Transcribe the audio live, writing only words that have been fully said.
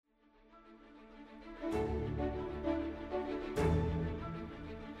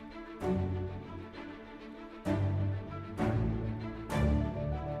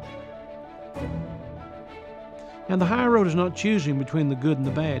And the high road is not choosing between the good and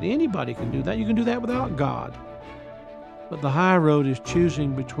the bad. Anybody can do that. You can do that without God. But the high road is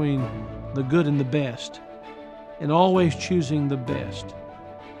choosing between the good and the best, and always choosing the best.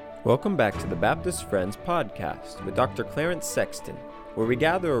 Welcome back to the Baptist Friends podcast with Dr. Clarence Sexton, where we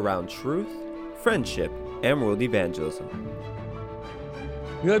gather around truth, friendship, and world evangelism.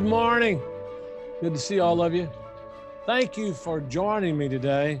 Good morning. Good to see all of you. Thank you for joining me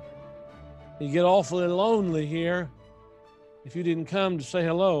today. You get awfully lonely here if you didn't come to say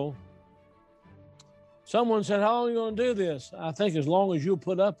hello. Someone said, how long are you going to do this? I think as long as you'll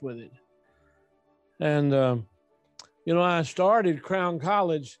put up with it. And, I started Crown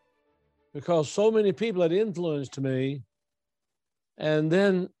College because so many people had influenced me. And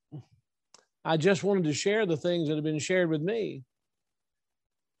then I just wanted to share the things that have been shared with me.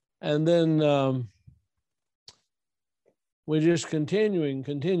 And then we're just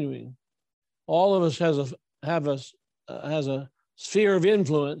continuing. All of us have a sphere of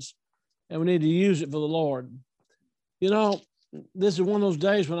influence, and we need to use it for the Lord. This is one of those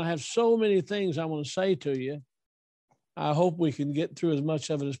days when I have so many things I want to say to you. I hope we can get through as much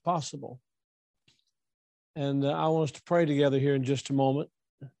of it as possible. And I want us to pray together here in just a moment.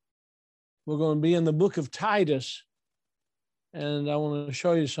 We're going to be in the book of Titus, and I want to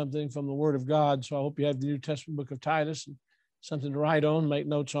show you something from the Word of God. So I hope you have the New Testament book of Titus and something to write on, make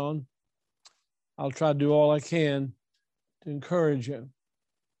notes on. I'll try to do all I can to encourage you.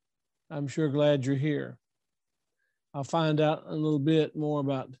 I'm sure glad you're here. I'll find out a little bit more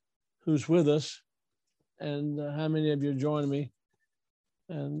about who's with us and how many of you are joining me,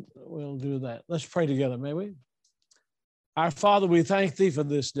 and we'll do that. Let's pray together, may we? Our Father, we thank Thee for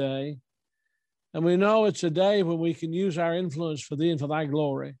this day, and we know it's a day when we can use our influence for Thee and for Thy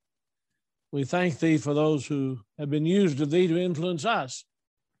glory. We thank Thee for those who have been used of Thee to influence us.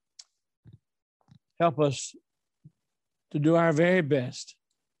 Help us to do our very best,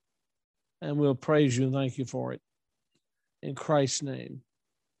 and we'll praise You and thank You for it. In Christ's name,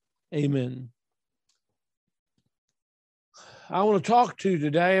 amen. I want to talk to you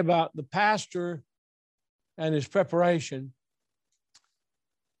today about the pastor and his preparation.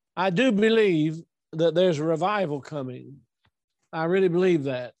 I do believe that there's a revival coming. I really believe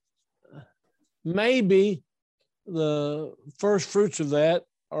that. Maybe the first fruits of that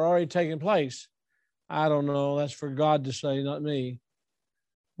are already taking place. I don't know. That's for God to say, not me.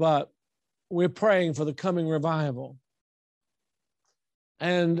 But we're praying for the coming revival.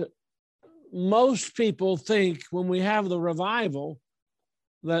 And most people think when we have the revival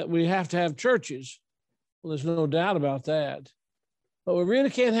that we have to have churches. Well, there's no doubt about that. But we really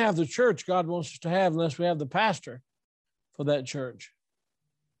can't have the church God wants us to have unless we have the pastor for that church.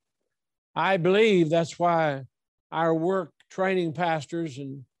 I believe that's why our work training pastors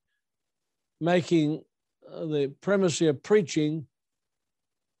and making the primacy of preaching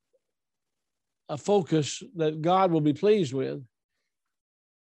a focus that God will be pleased with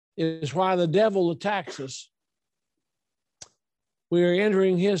is why the devil attacks us. We are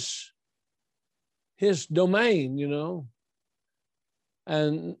entering his domain,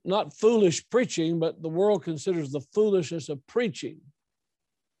 and not foolish preaching, but the world considers the foolishness of preaching.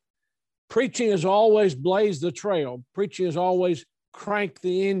 Preaching has always blazed the trail. Preaching has always cranked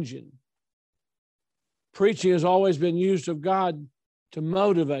the engine. Preaching has always been used of God to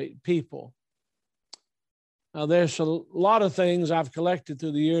motivate people. Now, there's a lot of things I've collected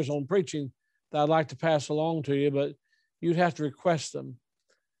through the years on preaching that I'd like to pass along to you, but you'd have to request them.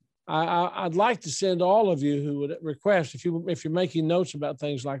 I'd like to send all of you who would request, if you're making notes about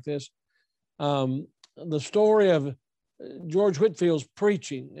things like this, the story of George Whitfield's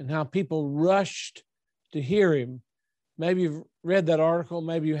preaching and how people rushed to hear him. Maybe you've read that article,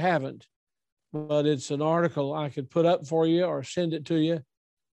 maybe you haven't, but it's an article I could put up for you or send it to you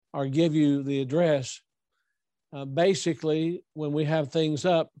or give you the address. Basically, when we have things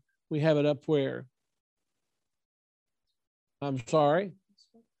up, we have it up where? I'm sorry.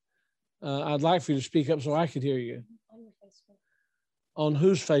 I'd like for you to speak up so I could hear you. On your Facebook. On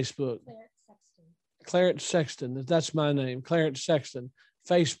whose Facebook? Clarence Sexton. Clarence Sexton. That's my name, Clarence Sexton,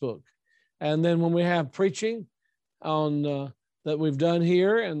 Facebook. And then when we have preaching on that we've done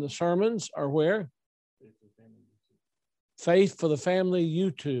here and the sermons are where? Faith for the Family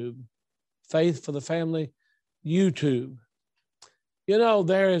YouTube. Faith for the Family YouTube.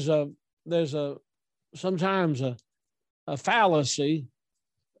 There's sometimes a fallacy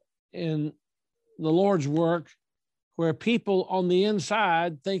in the Lord's work where people on the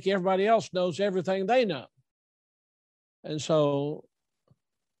inside think everybody else knows everything they know. And so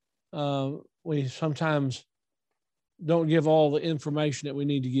we sometimes don't give all the information that we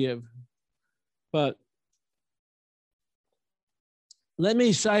need to give. But Let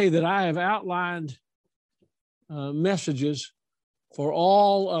me say that I have outlined messages for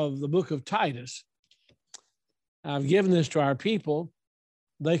all of the book of Titus. I've given this to our people.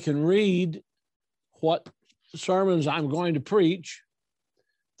 They can read what sermons I'm going to preach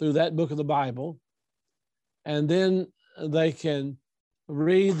through that book of the Bible, and then they can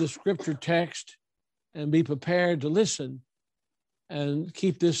read the scripture text and be prepared to listen and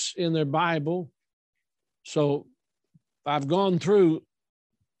keep this in their Bible. So I've gone through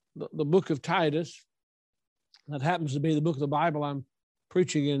the book of Titus. That happens to be the book of the Bible I'm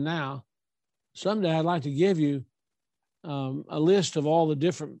preaching in now. Someday I'd like to give you a list of all the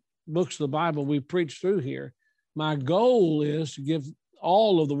different books of the Bible we preach through here. My goal is to give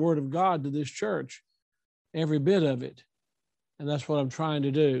all of the Word of God to this church, every bit of it. And that's what I'm trying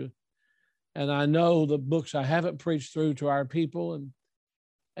to do. And I know the books I haven't preached through to our people,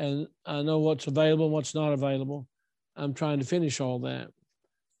 and I know what's available and what's not available. I'm trying to finish all that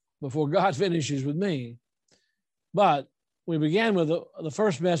before God finishes with me. But we began with the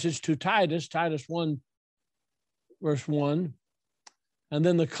first message to Titus, Titus 1, verse 1. And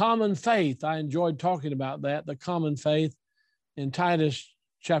then the common faith. I enjoyed talking about that, the common faith in Titus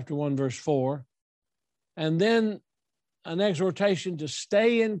chapter 1, verse 4. And then an exhortation to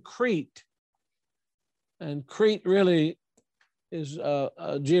stay in Crete. And Crete really is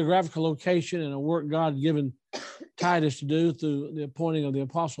a geographical location and a work God given Titus to do through the appointing of the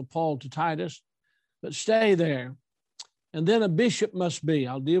Apostle Paul to Titus. But stay there. And then a bishop must be.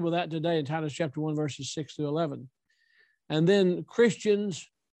 I'll deal with that today in Titus chapter 1, verses 6 through 11. And then Christians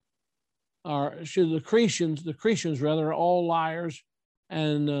are all liars.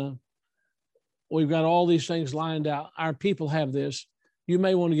 And we've got all these things lined out. Our people have this. You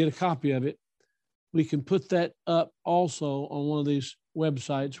may want to get a copy of it. We can put that up also on one of these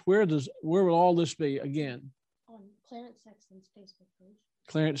websites. Where will all this be again? On Clarence Sexton's Facebook page.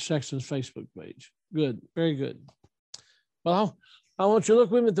 Clarence Sexton's Facebook page. Good, very good. Well, I want you to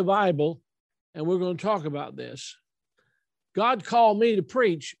look with me at the Bible, and we're going to talk about this. God called me to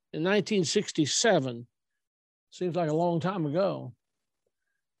preach in 1967. Seems like a long time ago.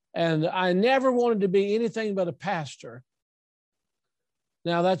 And I never wanted to be anything but a pastor.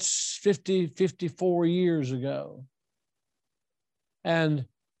 Now that's 54 years ago. And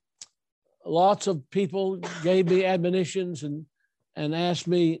lots of people gave me admonitions and asked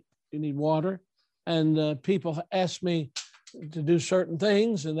me, you need water? And people asked me to do certain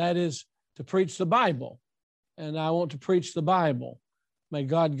things, and that is to preach the Bible. And I want to preach the Bible. May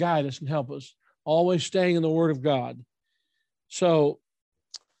God guide us and help us, always staying in the Word of God. So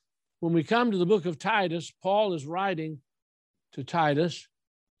when we come to the book of Titus, Paul is writing to Titus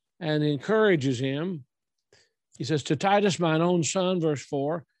and encourages him. He says, to Titus, mine own son, verse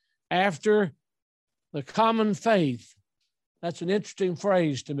 4, after the common faith. That's an interesting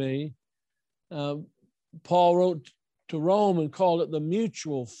phrase to me. Paul wrote to Rome and called it the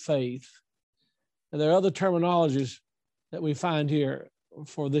mutual faith. And there are other terminologies that we find here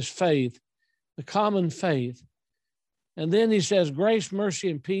for this faith, the common faith. And then he says, grace, mercy,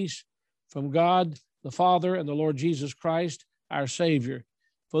 and peace from God the Father and the Lord Jesus Christ, our Savior.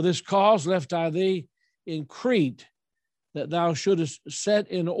 For this cause left I thee in Crete, that thou shouldest set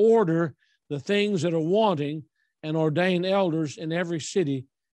in order the things that are wanting and ordain elders in every city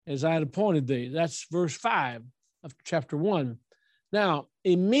as I had appointed thee. That's verse 5 of chapter 1. Now,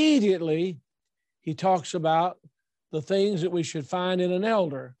 immediately, he talks about the things that we should find in an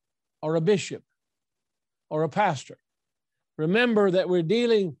elder or a bishop or a pastor. Remember that we're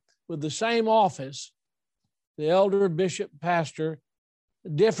dealing with the same office, the elder, bishop, pastor,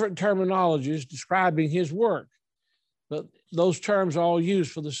 different terminologies describing his work, but those terms are all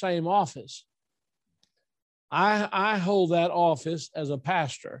used for the same office. I hold that office as a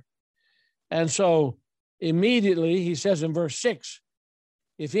pastor. And so immediately he says in verse 6,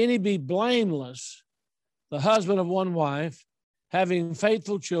 if any be blameless, the husband of one wife, having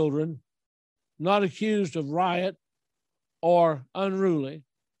faithful children, not accused of riot or unruly.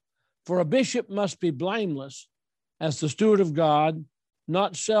 For a bishop must be blameless as the steward of God,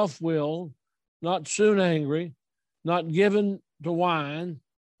 not self-willed, not soon angry, not given to wine,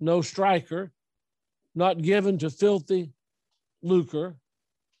 no striker, not given to filthy lucre,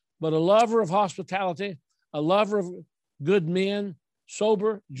 but a lover of hospitality, a lover of good men,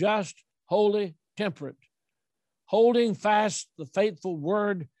 sober, just, holy, temperate, holding fast the faithful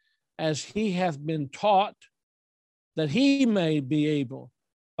word as he hath been taught, that he may be able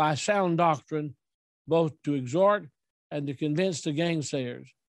by sound doctrine both to exhort and to convince the gainsayers.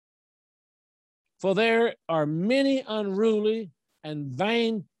 For there are many unruly and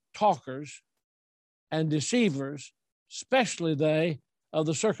vain talkers and deceivers, especially they of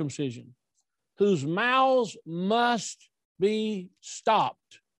the circumcision, whose mouths must be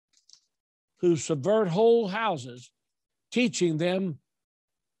stopped, who subvert whole houses, teaching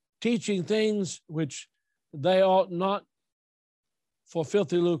things which they ought not for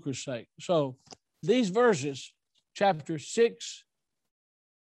filthy lucre's sake. So these verses, chapter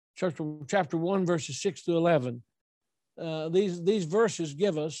 1, verses 6 to 11, these verses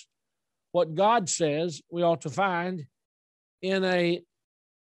give us what God says we ought to find in a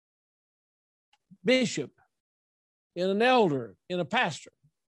bishop, in an elder, in a pastor.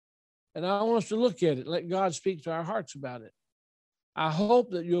 And I want us to look at it, let God speak to our hearts about it. I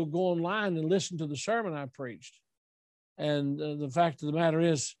hope that you'll go online and listen to the sermon I preached. And the fact of the matter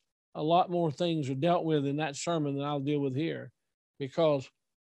is, a lot more things are dealt with in that sermon than I'll deal with here, because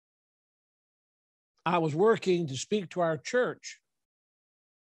I was working to speak to our church,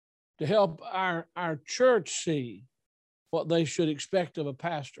 to help our church see what they should expect of a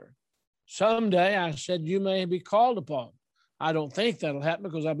pastor. Someday, I said, you may be called upon. I don't think that'll happen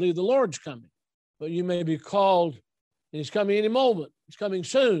because I believe the Lord's coming. But you may be called, and He's coming any moment. He's coming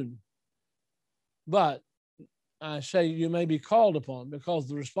soon. But I say you may be called upon, because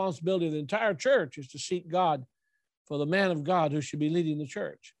the responsibility of the entire church is to seek God for the man of God who should be leading the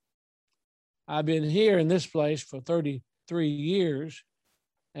church. I've been here in this place for 33 years,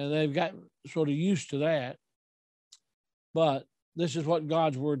 and they've gotten sort of used to that. But this is what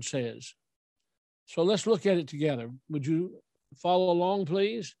God's word says. So let's look at it together. Would you follow along,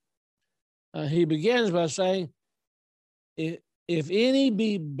 please? He begins by saying, if any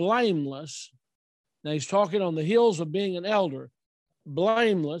be blameless, now he's talking on the heels of being an elder,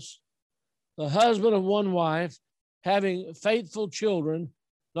 blameless, the husband of one wife, having faithful children,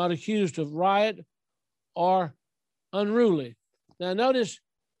 not accused of riot or unruly. Now notice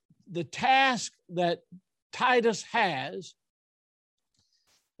the task that Titus has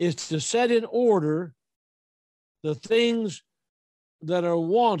is to set in order the things that are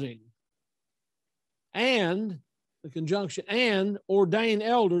wanting, and the conjunction, and ordain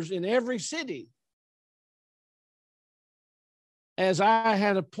elders in every city, as I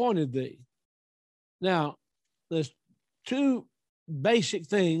had appointed thee. Now, there's two basic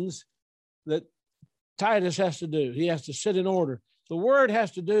things that Titus has to do. He has to set in order. The word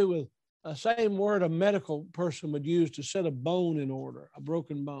has to do with the same word a medical person would use to set a bone in order, a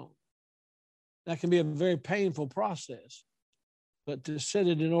broken bone. That can be a very painful process, but to set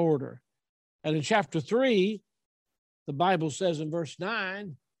it in order. And in chapter 3, the Bible says in verse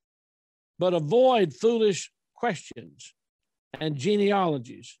 9, but avoid foolish questions and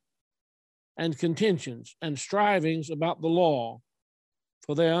genealogies and contentions and strivings about the law,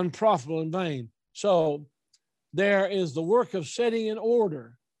 for they are unprofitable and vain. So there is the work of setting in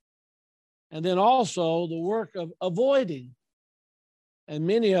order, and then also the work of avoiding. And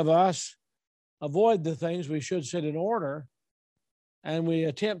many of us avoid the things we should set in order, and we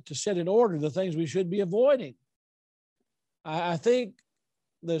attempt to set in order the things we should be avoiding. I think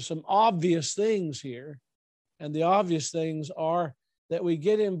there's some obvious things here, and the obvious things are that we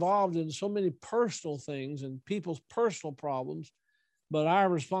get involved in so many personal things and people's personal problems, but our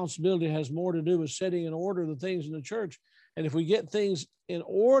responsibility has more to do with setting in order the things in the church. And if we get things in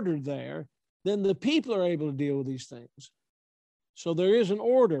order there, then the people are able to deal with these things. So there is an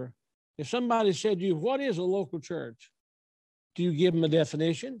order. If somebody said to you, what is a local church? Do you give them a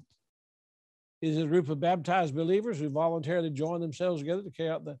definition? Is it a group of baptized believers who voluntarily join themselves together to carry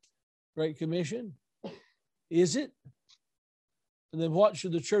out the Great Commission? Is it? And then what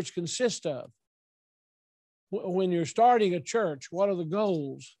should the church consist of? When you're starting a church, what are the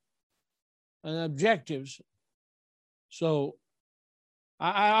goals and objectives? So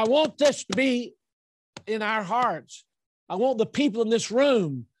I want this to be in our hearts. I want the people in this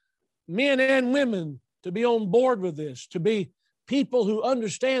room, men and women, to be on board with this, to be people who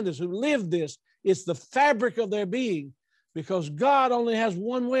understand this, who live this. It's the fabric of their being, because God only has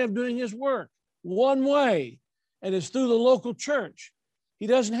one way of doing His work, one way, and it's through the local church. He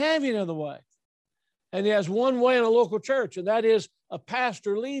doesn't have any other way. And He has one way in a local church, and that is a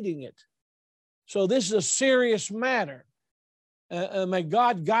pastor leading it. So this is a serious matter. May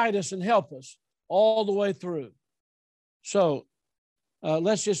God guide us and help us all the way through. So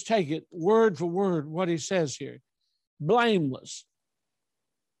let's just take it word for word what he says here. Blameless.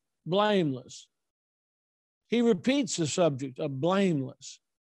 Blameless. He repeats the subject of blameless.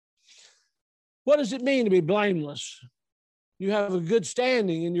 What does it mean to be blameless? You have a good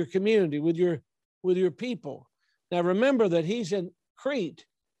standing in your community with your people. Now remember that he's in Crete,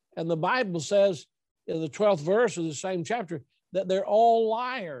 and the Bible says in the 12th verse of the same chapter that they're all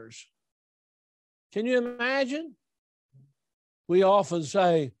liars. Can you imagine? we often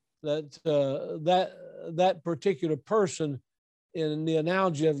say that that particular person, in the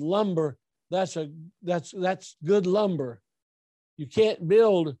analogy of lumber, that's good lumber. You can't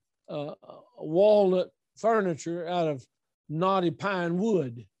build walnut furniture out of knotty pine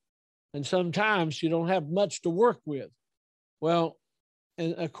wood, and sometimes you don't have much to work with. Well,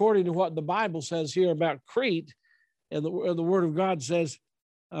 and according to what the Bible says here about Crete, and the Word of God says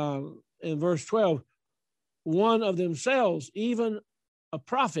in verse 12, one of themselves, even a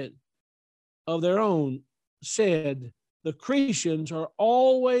prophet of their own, said, the Cretians are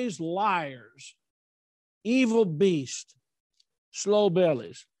always liars, evil beasts, slow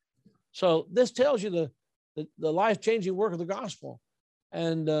bellies. So this tells you the life-changing work of the gospel.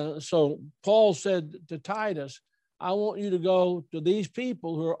 And so Paul said to Titus, I want you to go to these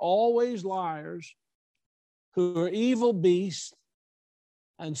people who are always liars, who are evil beasts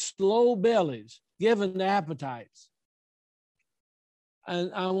and slow bellies, given to appetites.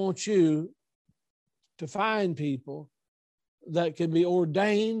 And I want you to find people that can be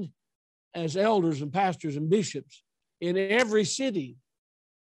ordained as elders and pastors and bishops in every city.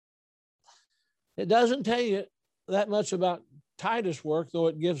 It doesn't tell you that much about Titus' work, though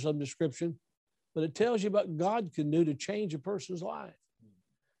it gives some description, but it tells you what God can do to change a person's life.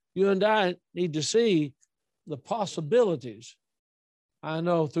 You and I need to see the possibilities. I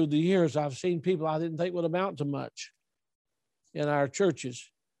know through the years I've seen people I didn't think would amount to much in our churches,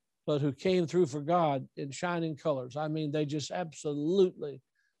 but who came through for God in shining colors. I mean, they just absolutely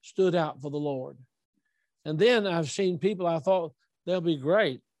stood out for the Lord. And then I've seen people I thought they'll be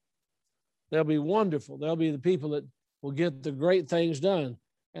great. They'll be wonderful. They'll be the people that will get the great things done.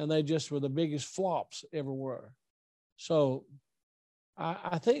 And they just were the biggest flops ever were. So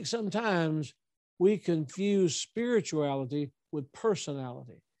I think sometimes we confuse spirituality with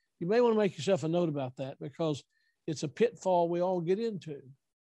personality. You may want to make yourself a note about that, because it's a pitfall we all get into.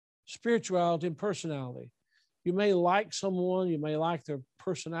 Spirituality and personality. You may like someone, you may like their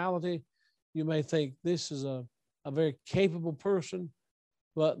personality, you may think this is a very capable person,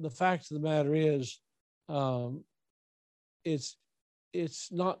 but the fact of the matter is, it's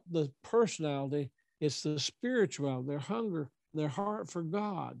not the personality, it's the spirituality, their hunger, their heart for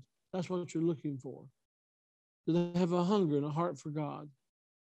God. That's what you're looking for. Do they have a hunger and a heart for God?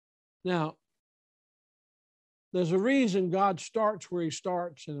 Now, there's a reason God starts where he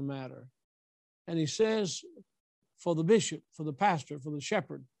starts in a matter. And he says, for the bishop, for the pastor, for the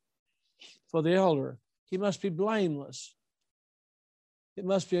shepherd, for the elder, he must be blameless. It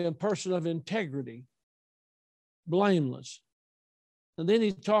must be a person of integrity, blameless. And then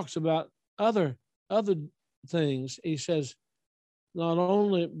he talks about other things. He says, not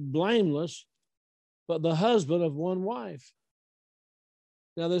only blameless, but the husband of one wife.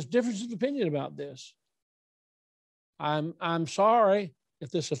 Now, there's difference of opinion about this. I'm sorry if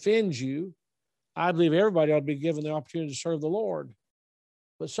this offends you. I believe everybody ought to be given the opportunity to serve the Lord.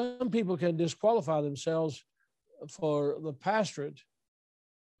 But some people can disqualify themselves for the pastorate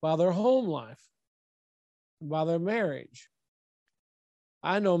by their home life, by their marriage.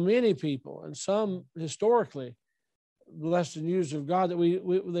 I know many people, and some historically, blessed and used of God, that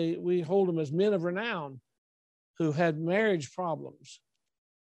we hold them as men of renown who had marriage problems.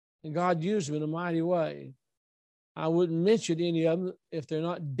 And God used them in a mighty way. I wouldn't mention any of them if they're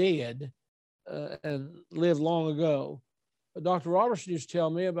not dead and lived long ago. But Dr. Robertson used to tell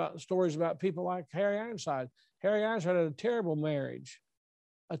me about stories about people like Harry Ironside. Harry Ironside had a terrible marriage.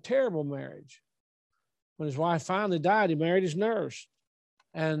 When his wife finally died, he married his nurse.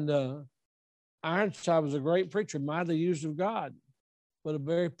 And Ironside was a great preacher, mightily used of God, but a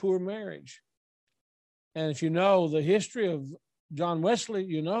very poor marriage. And if you know the history of John Wesley,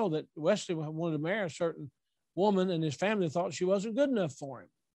 you know that Wesley wanted to marry a certain woman, and his family thought she wasn't good enough for him.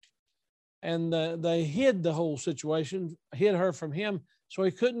 And they hid the whole situation, hid her from him, so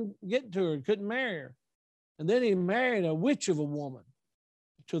he couldn't get to her, couldn't marry her. And then he married a witch of a woman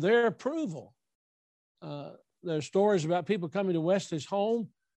to their approval. There's stories about people coming to Wesley's home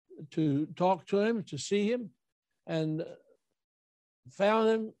to talk to him, to see him, and found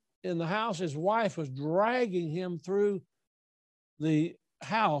him in the house. His wife was dragging him through the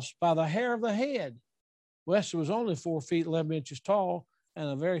house by the hair of the head. Wesley was only 4 feet 11 inches tall and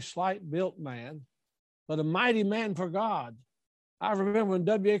a very slight built man, but a mighty man for God. I remember when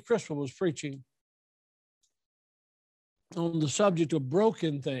W.A. Criswell was preaching on the subject of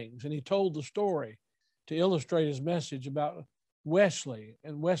broken things, and he told the story to illustrate his message about Wesley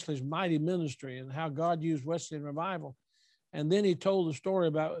and Wesley's mighty ministry and how God used Wesley in revival. And then he told the story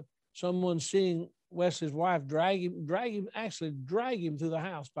about someone seeing Wesley's wife drag him through the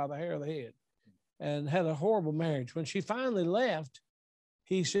house by the hair of the head. and had a horrible marriage. When she finally left,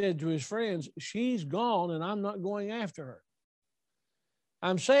 he said to his friends, she's gone and I'm not going after her.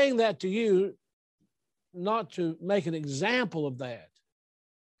 I'm saying that to you not to make an example of that,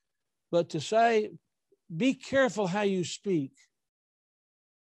 but to say, be careful how you speak.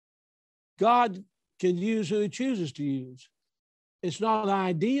 God can use who he chooses to use. It's not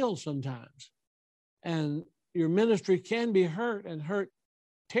ideal sometimes. And your ministry can be hurt, and hurt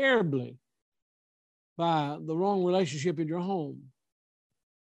terribly, by the wrong relationship in your home.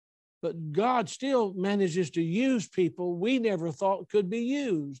 But God still manages to use people we never thought could be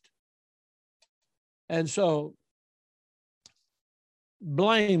used. And so,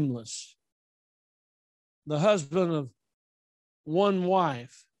 blameless, the husband of one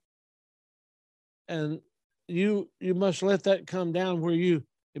wife, and you must let that come down where you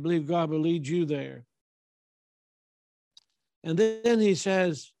believe God will lead you there. And then he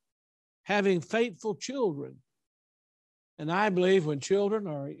says, having faithful children. And I believe when children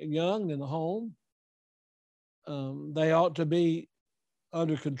are young in the home, they ought to be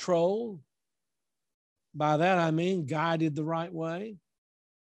under control. By that I mean guided the right way.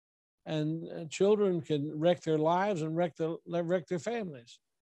 And children can wreck their lives and wreck their families.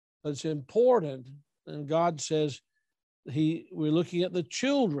 But it's important, and God says we're looking at the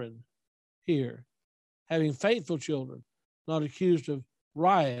children here, having faithful children, not accused of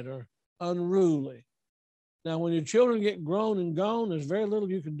riot or unruly. Now, when your children get grown and gone, there's very little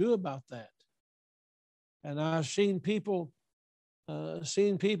you can do about that. And I've seen people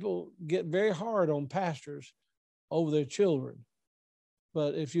get very hard on pastors over their children.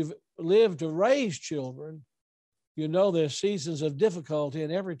 But if you've lived to raise children, you know there's seasons of difficulty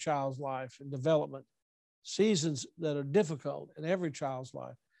in every child's life and development, seasons that are difficult in every child's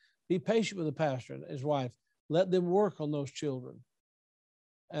life. Be patient with the pastor and his wife. Let them work on those children.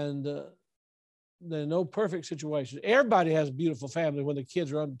 And there are no perfect situations. Everybody has a beautiful family when the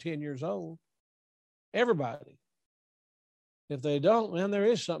kids are under 10 years old. Everybody. If they don't, man, there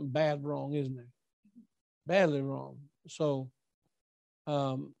is something bad wrong, isn't there? Badly wrong. So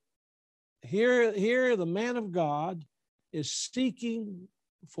here the man of God is seeking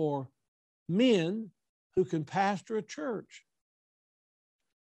for men who can pastor a church.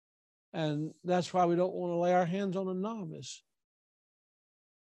 And that's why we don't want to lay our hands on a novice.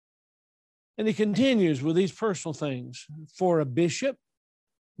 And he continues with these personal things. For a bishop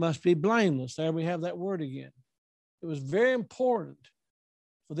must be blameless. There we have that word again. It was very important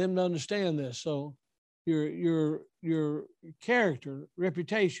for them to understand this. So your character,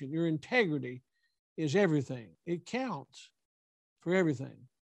 reputation, your integrity is everything. It counts for everything.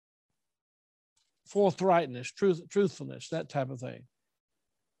 Forthrightness, truthfulness, that type of thing.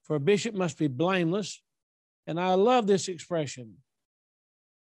 For a bishop must be blameless. And I love this expression.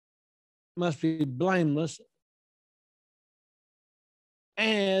 Must be blameless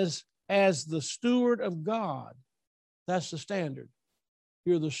as the steward of God. That's the standard.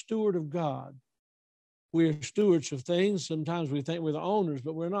 You're the steward of God. We're stewards of things. Sometimes we think we're the owners,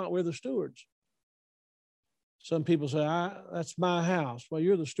 but we're not. We're the stewards. Some people say, that's my house. Well,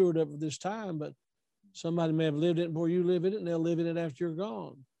 you're the steward of it this time, but somebody may have lived in it before you live in it, and they'll live in it after you're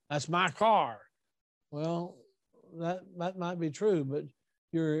gone. That's my car. Well, that might be true, but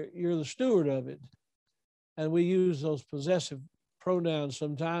you're the steward of it. And we use those possessive pronouns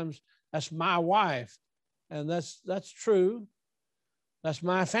sometimes. That's my wife. And that's true. That's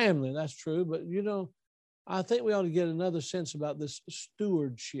my family. That's true. But, I think we ought to get another sense about this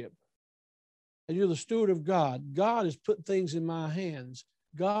stewardship. And you're the steward of God. God has put things in my hands.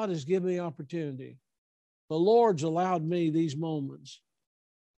 God has given me opportunity. The Lord's allowed me these moments.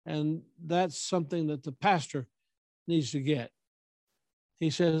 And that's something that the pastor needs to get. He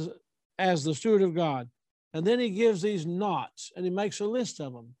says, as the steward of God. And then he gives these nots, and he makes a list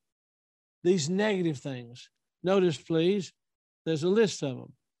of them. These negative things. Notice, please, there's a list of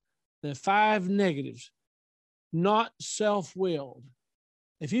them. There are 5 negatives. Not self-willed.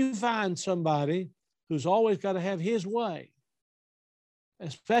 If you find somebody who's always got to have his way,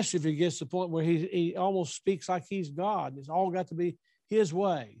 especially if he gets to the point where he almost speaks like he's God, it's all got to be his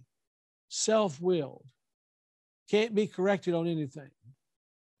way. Self-willed. Can't be corrected on anything.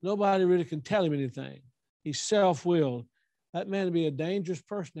 Nobody really can tell him anything. He's self-willed. That man would be a dangerous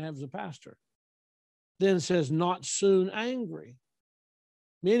person to have as a pastor. Then it says, not soon angry.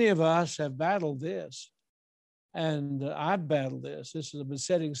 Many of us have battled this. And I've battled this. This is a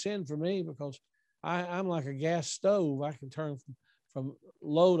besetting sin for me because I'm like a gas stove. I can turn from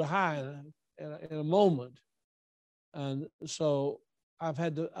low to high in a moment. And so I've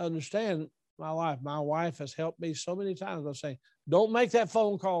had to understand my life. My wife has helped me so many times. I'll say, don't make that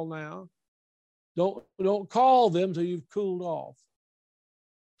phone call now. Don't call them till you've cooled off.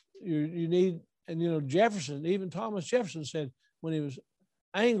 You need, and Jefferson, even Thomas Jefferson said when he was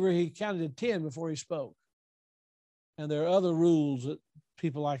angry, he counted to 10 before he spoke. And there are other rules that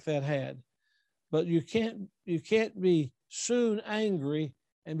people like that had. But you can't be soon angry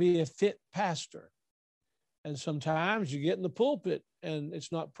and be a fit pastor. And sometimes you get in the pulpit and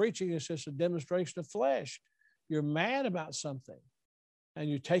it's not preaching, it's just a demonstration of flesh. You're mad about something and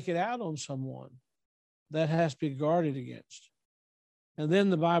you take it out on someone. That has to be guarded against. And then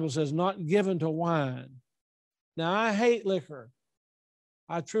the Bible says, not given to wine. Now, I hate liquor.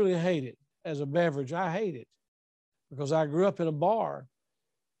 I truly hate it as a beverage. I hate it because I grew up in a bar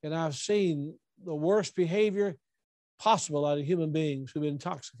and I've seen the worst behavior possible out of human beings who've been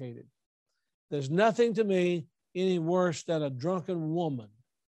intoxicated. There's nothing to me any worse than a drunken woman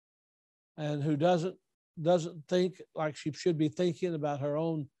and who doesn't think like she should be thinking about her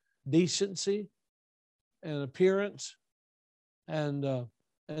own decency and appearance. And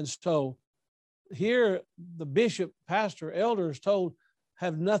so here the bishop, pastor, elders told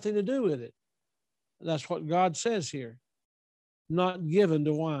have nothing to do with it. That's what God says here. Not given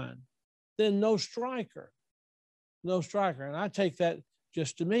to wine. Then no striker. No striker. And I take that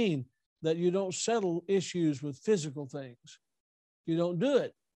just to mean that you don't settle issues with physical things. You don't do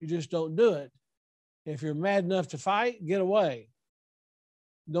it. You just don't do it. If you're mad enough to fight, get away.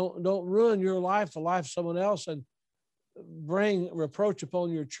 Don't ruin your life, the life of someone else, and bring reproach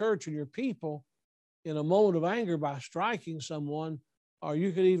upon your church and your people in a moment of anger by striking someone, or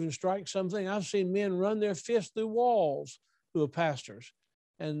you could even strike something. I've seen men run their fists through walls who are pastors,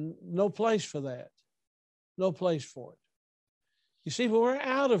 and no place for that. No place for it. You see, when we're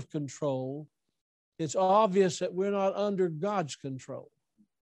out of control, it's obvious that we're not under God's control.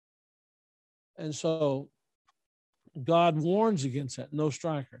 And so God warns against that, no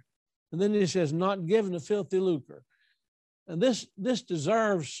striker. And then he says, not given to filthy lucre. And this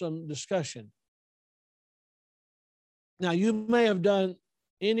deserves some discussion. Now, you may have done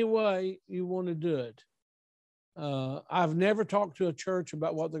any way you want to do it. I've never talked to a church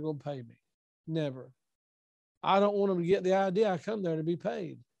about what they're going to pay me. Never. I don't want them to get the idea I come there to be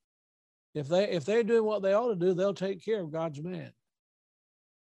paid. If they're doing what they ought to do, they'll take care of God's man.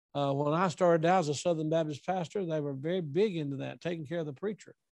 When I started out as a Southern Baptist pastor, they were very big into that, taking care of the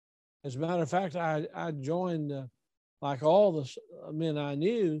preacher. As a matter of fact, I joined, like all the men I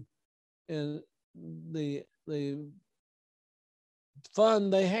knew, in the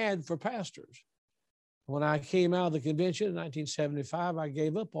fund they had for pastors. When I came out of the convention in 1975, I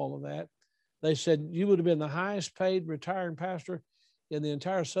gave up all of that. They said, you would have been the highest paid retiring pastor in the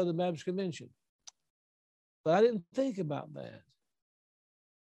entire Southern Baptist Convention. But I didn't think about that.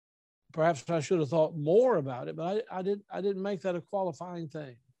 Perhaps I should have thought more about it, but I didn't make that a qualifying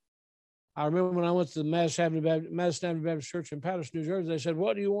thing. I remember when I went to the Madison Avenue Baptist Church in Patterson, New Jersey, they said,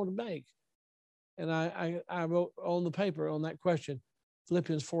 what do you want to make? And I wrote on the paper on that question,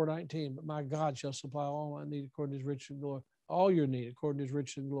 Philippians 4:19, but my God shall supply all my need according to his riches and glory, all your need according to his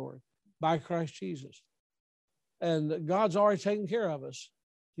riches and glory, by Christ Jesus. And God's already taken care of us.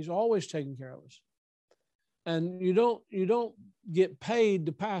 He's always taken care of us. And you don't get paid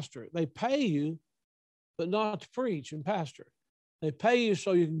to pastor. They pay you, but not to preach and pastor. They pay you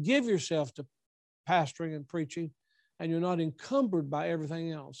so you can give yourself to pastoring and preaching, and you're not encumbered by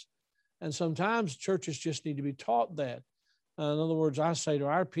everything else. And sometimes churches just need to be taught that. In other words, I say to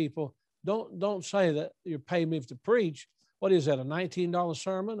our people, don't say that you're paying me to preach. What is that, a $19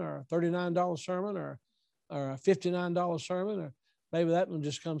 sermon or a $39 sermon or a $59 sermon? Or maybe that one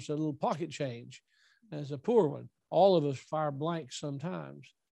just comes to a little pocket change as a poor one. All of us fire blanks sometimes,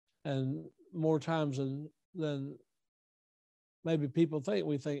 and more times than maybe people think.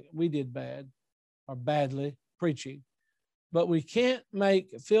 We think we did bad or badly preaching. But we can't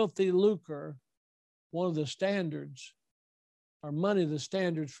make filthy lucre one of the standards, or money the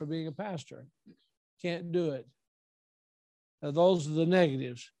standards for being a pastor. Can't do it. Those are the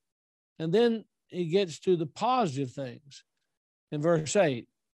negatives. And then he gets to the positive things in verse 8.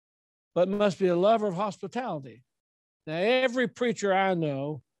 But must be a lover of hospitality. Now, every preacher I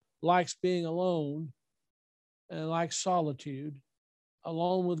know likes being alone and likes solitude,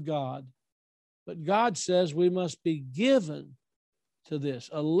 alone with God. But God says we must be given to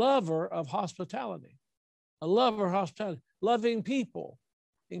this, a lover of hospitality, a lover of hospitality, loving people,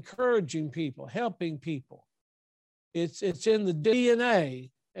 encouraging people, helping people. It's in the DNA,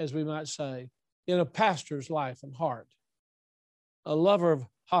 as we might say, in a pastor's life and heart, a lover of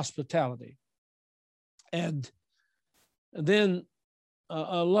hospitality. And then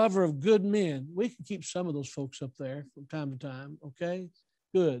a lover of good men. We can keep some of those folks up there from time to time, okay?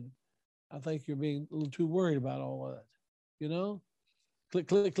 Good. I think you're being a little too worried about all of that. You know, click,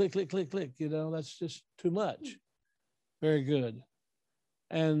 click, click, click, click, click. You know, that's just too much. Very good.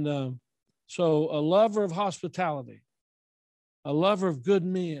 And so a lover of hospitality, a lover of good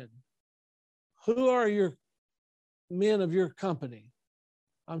men. Who are your men of your company?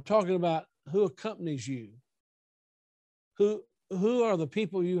 I'm talking about who accompanies you. Who are the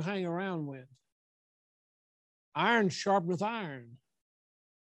people you hang around with? Iron sharpeneth iron.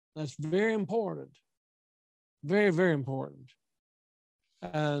 That's very important. Very, very important.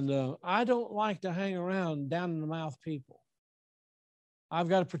 And I don't like to hang around down in the mouth people. I've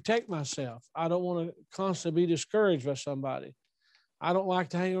got to protect myself. I don't want to constantly be discouraged by somebody. I don't like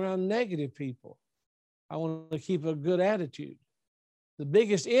to hang around negative people. I want to keep a good attitude. The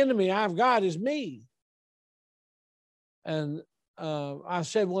biggest enemy I've got is me. And I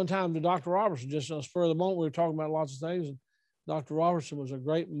said one time to Dr. Robertson, just on the spur of the moment, we were talking about lots of things, and Dr. Robertson was a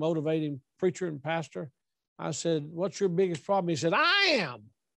great motivating preacher and pastor. I said, what's your biggest problem? He said, I am.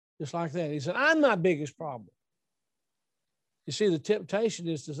 Just like that. He said, I'm my biggest problem. You see, the temptation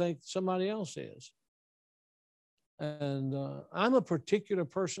is to think somebody else is. And I'm a particular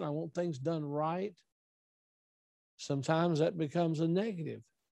person. I want things done right. Sometimes that becomes a negative.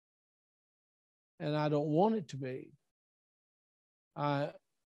 And I don't want it to be. I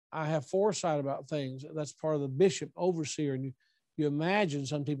have foresight about things. That's part of the bishop, overseer. And you imagine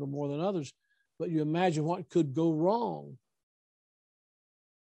some people more than others, but you imagine what could go wrong.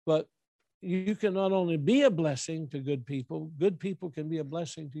 But you can not only be a blessing to good people can be a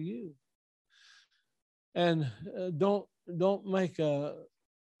blessing to you. And don't make a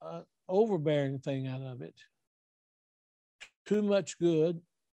overbearing thing out of it. Too much good,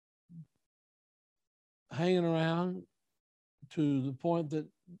 hanging around to the point that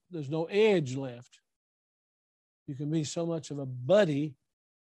there's no edge left. You can be so much of a buddy,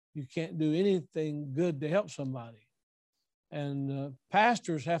 you can't do anything good to help somebody. And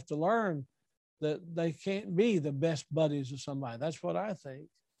pastors have to learn that they can't be the best buddies of somebody. That's what I think.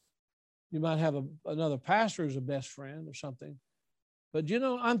 You might have another pastor as a best friend or something. But, you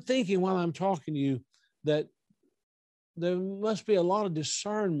know, I'm thinking while I'm talking to you that there must be a lot of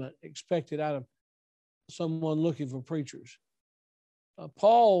discernment expected out of someone looking for preachers.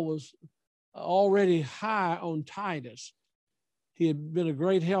 Paul was already high on Titus. He had been a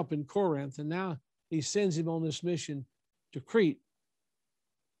great help in Corinth, and now he sends him on this mission to Crete.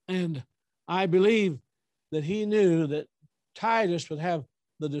 And I believe that he knew that Titus would have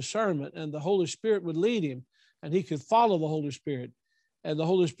the discernment and the Holy Spirit would lead him, and he could follow the Holy Spirit, and the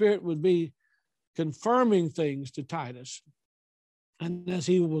Holy Spirit would be confirming things to Titus. And as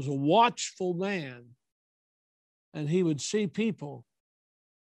he was a watchful man, and he would see people,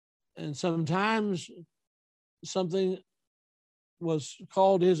 and sometimes something was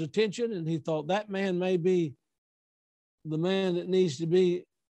called his attention, and he thought that man may be the man that needs to be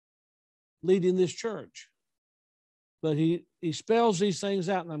leading this church. But he spells these things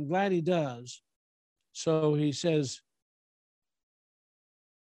out, and I'm glad he does. So he says,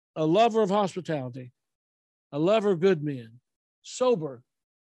 a lover of hospitality, a lover of good men, sober-minded.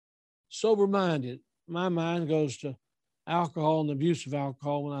 My mind goes to alcohol and the abuse of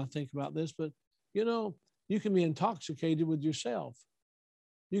alcohol when I think about this, but you know, you can be intoxicated with yourself.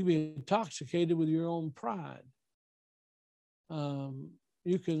 You can be intoxicated with your own pride.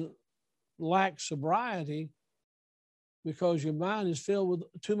 You can lack sobriety because your mind is filled with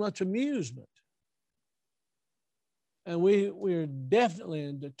too much amusement. And we're definitely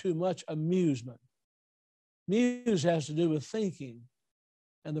into too much amusement. Muse has to do with thinking.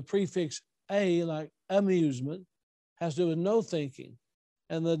 And the prefix a, like amusement, has to do with no thinking.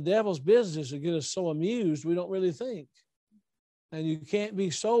 And the devil's business is to get us so amused we don't really think. And you can't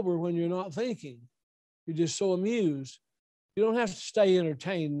be sober when you're not thinking. You're just so amused. You don't have to stay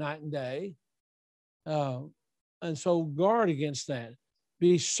entertained night and day. And so guard against that.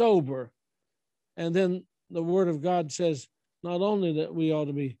 Be sober. And then the Word of God says not only that we ought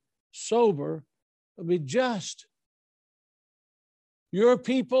to be sober, but be just. Your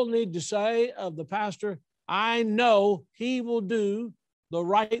people need to say of the pastor, I know he will do the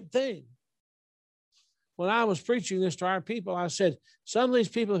right thing. When I was preaching this to our people, I said, some of these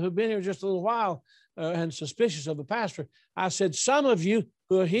people who've been here just a little while and suspicious of the pastor, I said, some of you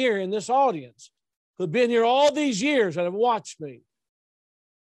who are here in this audience, who've been here all these years and have watched me,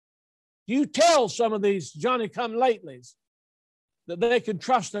 you tell some of these Johnny-come-latelys that they can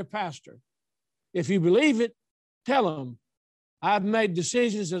trust their pastor. If you believe it, tell them, I've made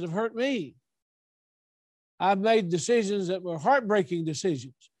decisions that have hurt me. I've made decisions that were heartbreaking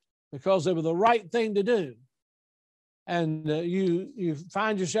decisions because they were the right thing to do. and you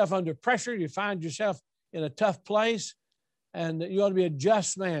find yourself under pressure, you find yourself in a tough place, and you ought to be a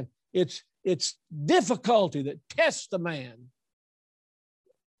just man. It's difficulty that tests the man.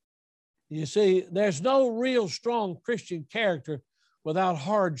 You see, there's no real strong Christian character without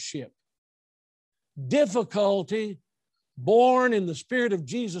hardship. Difficulty, born in the Spirit of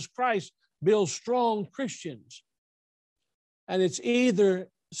Jesus Christ, builds strong Christians. And it's either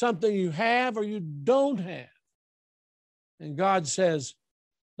something you have or you don't have. And God says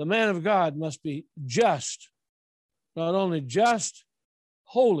the man of God must be just, not only just,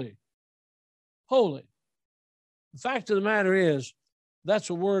 holy. Holy. The fact of the matter is,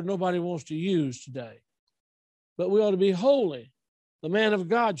 that's a word nobody wants to use today. But we ought to be holy. The man of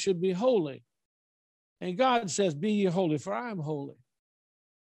God should be holy. And God says, be ye holy, for I am holy.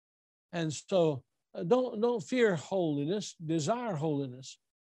 And so don't fear holiness, desire holiness.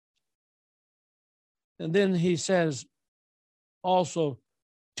 And then he says also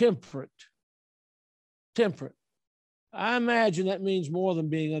temperate. Temperate. I imagine that means more than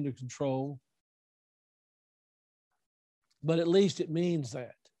being under control. But at least it means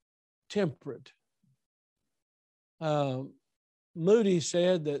that. Temperate. Moody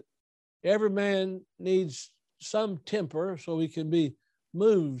said that every man needs some temper so he can be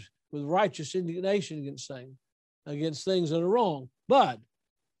moved with righteous indignation against things that are wrong. But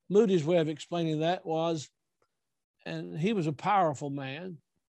Moody's way of explaining that was, and he was a powerful man,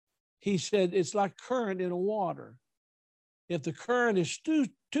 he said it's like current in a water. If the current is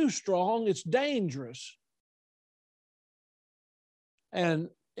too strong, it's dangerous. And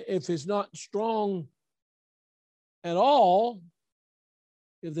if it's not strong at all,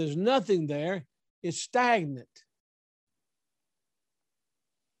 if there's nothing there, it's stagnant.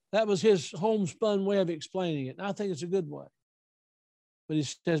 That was his homespun way of explaining it. And I think it's a good way. But he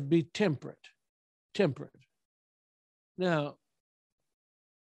says, be temperate. Temperate. Now,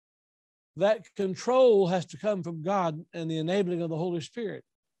 that control has to come from God and the enabling of the Holy Spirit.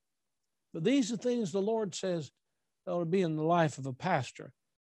 But these are things the Lord says ought to be in the life of a pastor.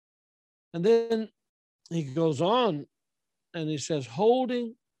 And then he goes on and he says,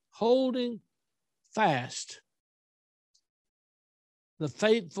 holding fast the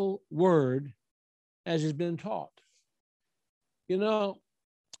faithful word as has been taught. You know,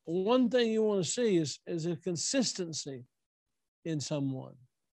 one thing you want to see is a consistency in someone.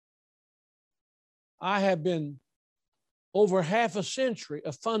 I have been over half a century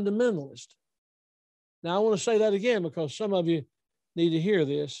a fundamentalist. Now, I want to say that again because some of you need to hear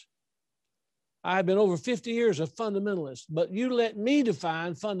this. I've been over 50 years a fundamentalist, but you let me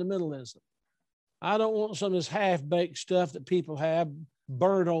define fundamentalism. I don't want some of this half-baked stuff that people have,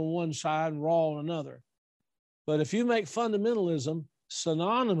 burnt on one side and raw on another. But if you make fundamentalism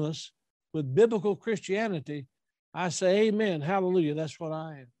synonymous with biblical Christianity, I say amen, hallelujah, that's what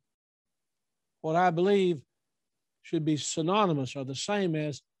I am. What I believe should be synonymous or the same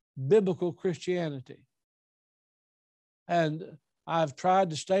as biblical Christianity. And I've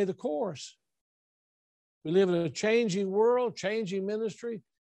tried to stay the course. We live in a changing world, changing ministry.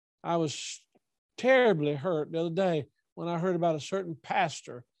 I was terribly hurt the other day when I heard about a certain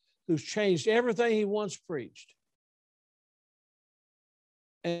pastor who's changed everything he once preached.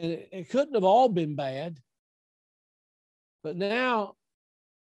 And it couldn't have all been bad. But now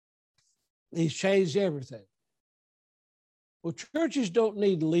he's changed everything. Well, churches don't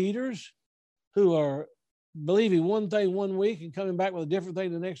need leaders who are believing one thing one week and coming back with a different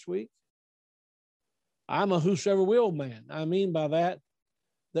thing the next week. I'm a whosoever will man. I mean by that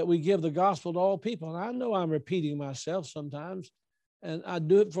we give the gospel to all people. And I know I'm repeating myself sometimes, and I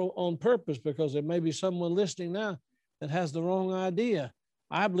do it on purpose because there may be someone listening now that has the wrong idea.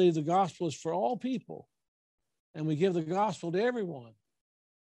 I believe the gospel is for all people, and we give the gospel to everyone.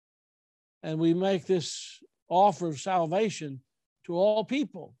 And we make this offer of salvation to all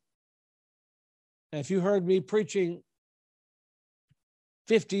people. And if you heard me preaching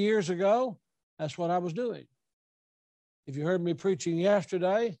 50 years ago, that's what I was doing. If you heard me preaching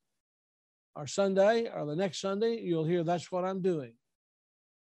yesterday or Sunday or the next Sunday, you'll hear that's what I'm doing.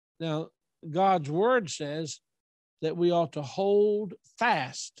 Now, God's word says that we ought to hold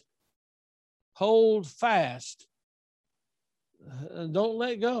fast. Hold fast. Don't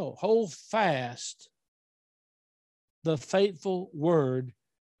let go. Hold fast the faithful word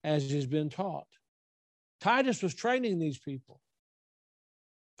as has been taught. Titus was training these people,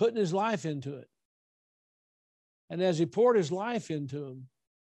 putting his life into it. And as he poured his life into them,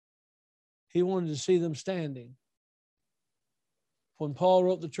 he wanted to see them standing. When Paul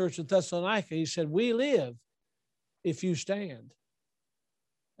wrote the church of Thessalonica, he said, we live if you stand.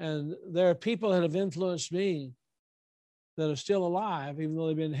 And there are people that have influenced me that are still alive, even though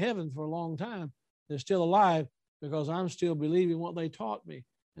they've been in heaven for a long time. They're still alive because I'm still believing what they taught me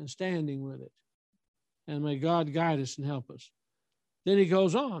and standing with it. And may God guide us and help us. Then he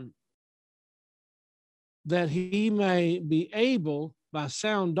goes on, that he may be able by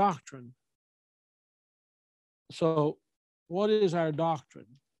sound doctrine. So what is our doctrine?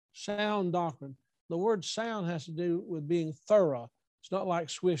 Sound doctrine. The word sound has to do with being thorough. It's not like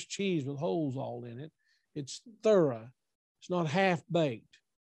Swiss cheese with holes all in it. It's thorough. It's not half-baked.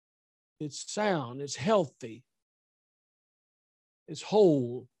 It's sound. It's healthy. It's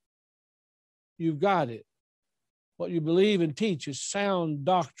whole. You've got it. What you believe and teach is sound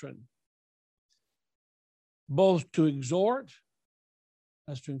doctrine, both to exhort,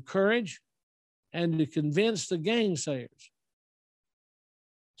 that's to encourage, and to convince the gainsayers.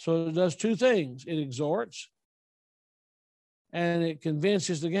 So it does two things. It exhorts and it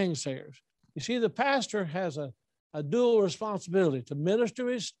convinces the gainsayers. You see, the pastor has a dual responsibility to minister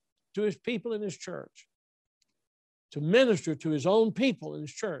to his people in his church, to minister to his own people in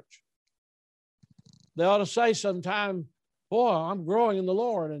his church. They ought to say sometime, boy, I'm growing in the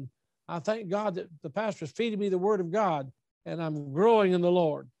Lord, and I thank God that the pastor is feeding me the word of God, and I'm growing in the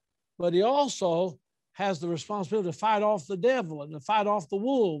Lord. But he also has the responsibility to fight off the devil and to fight off the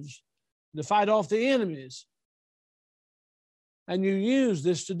wolves, to fight off the enemies. And you use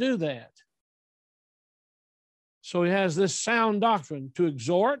this to do that. So he has this sound doctrine to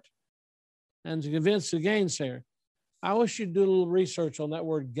exhort and to convince the gainsayer. I wish you'd do a little research on that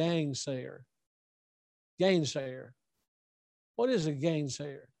word gainsayer. Gainsayer. What is a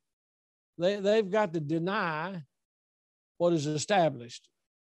gainsayer? They've got to deny what is established.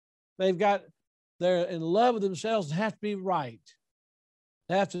 They're in love with themselves and have to be right.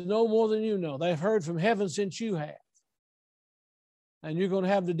 They have to know more than you know. They've heard from heaven since you have. And you're going to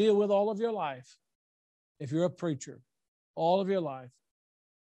have to deal with all of your life if you're a preacher, all of your life.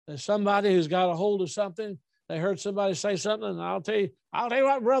 There's somebody who's got a hold of something. They heard somebody say something, and I'll tell you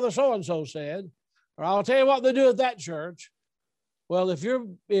what brother so-and-so said, or I'll tell you what they do at that church. Well, if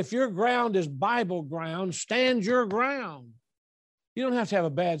your ground is Bible ground, stand your ground. You don't have to have a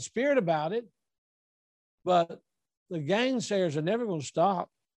bad spirit about it, but the gainsayers are never going to stop.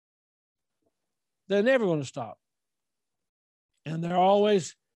 They're never going to stop. And they're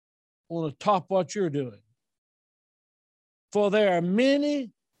always want to top what you're doing. For there are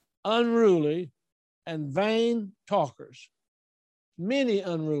many unruly and vain talkers. Many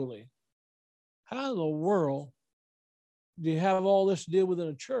unruly. How in the world do you have all this to deal with in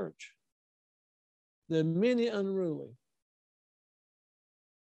a church? There are many unruly.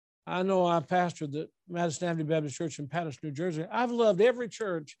 I know I pastored the Madison Avenue Baptist Church in Patterson, New Jersey. I've loved every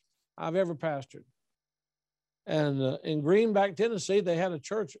church I've ever pastored. And in Greenback, Tennessee, they had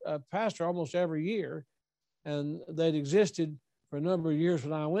a pastor almost every year. And they'd existed for a number of years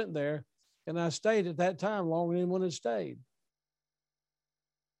when I went there. And I stayed at that time longer than anyone had stayed.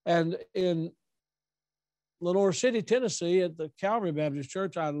 And in Lenore City, Tennessee, at the Calvary Baptist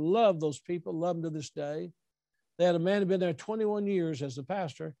Church, I love those people, love them to this day. They had a man who'd been there 21 years as the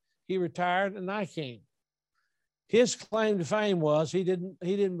pastor. He retired, and I came. His claim to fame was he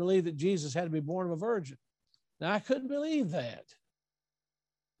didn't believe that Jesus had to be born of a virgin. Now, I couldn't believe that.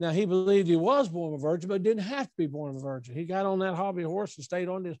 Now, he believed he was born of a virgin, but didn't have to be born of a virgin. He got on that hobby horse and stayed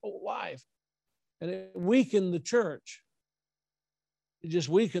on his whole life. And it weakened the church. It just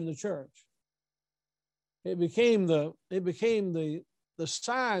weakened the church. It became the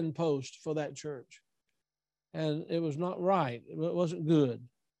signpost for that church. And it was not right. It wasn't good.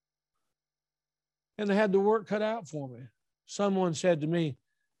 And I had the work cut out for me. Someone said to me,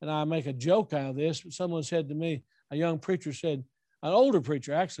 and I make a joke out of this, but someone said to me, an older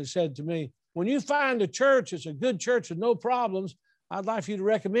preacher actually said to me, when you find a church, it's a good church with no problems, I'd like for you to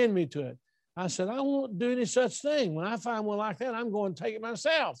recommend me to it. I said, I won't do any such thing. When I find one like that, I'm going to take it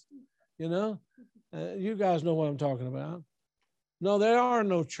myself. You know, you guys know what I'm talking about. No, there are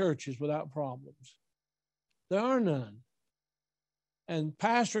no churches without problems. There are none. And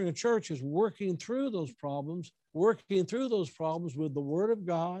pastoring a church is working through those problems with the Word of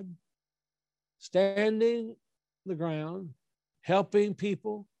God, standing the ground, helping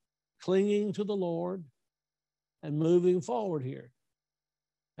people, clinging to the Lord, and moving forward here.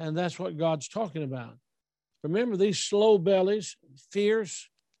 And that's what God's talking about. Remember, these slow bellies, fierce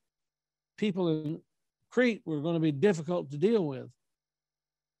people in Crete were going to be difficult to deal with.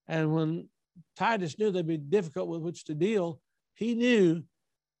 And when Titus knew they'd be difficult with which to deal, he knew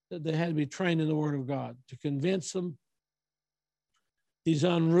that they had to be trained in the Word of God to convince them. These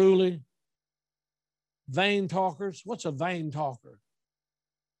unruly, vain talkers. What's a vain talker?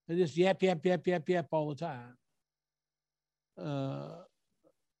 They just yap, yap, yap, yap, yap all the time.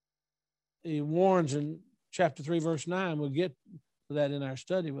 he warns in chapter 3, verse 9. We'll get to that in our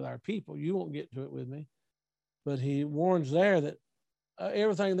study with our people. You won't get to it with me. But he warns there that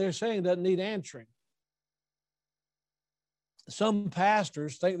everything they're saying doesn't need answering. Some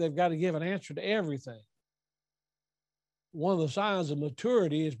pastors think they've got to give an answer to everything. One of the signs of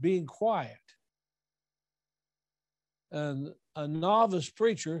maturity is being quiet. And a novice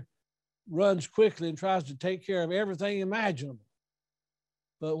preacher runs quickly and tries to take care of everything imaginable.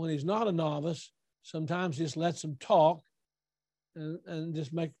 But when he's not a novice, sometimes he just lets them talk and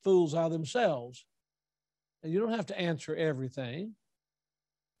just make fools out of themselves. And you don't have to answer everything.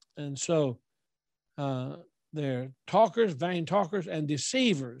 And so they're talkers, vain talkers, and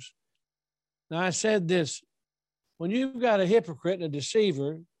deceivers. Now, I said this, when you've got a hypocrite and a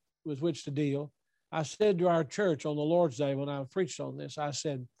deceiver with which to deal, I said to our church on the Lord's Day when I preached on this, I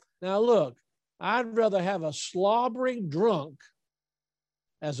said, now look, I'd rather have a slobbering drunk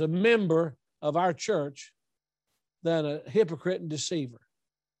as a member of our church than a hypocrite and deceiver.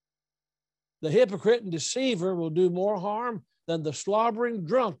 The hypocrite and deceiver will do more harm than the slobbering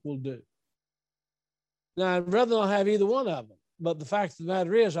drunk will do. Now, I'd rather not have either one of them. But the fact of the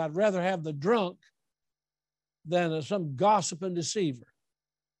matter is, I'd rather have the drunk than some gossip and deceiver.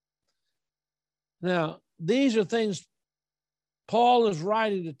 Now, these are things Paul is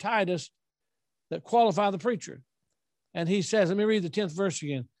writing to Titus that qualify the preacher. And he says, let me read the 10th verse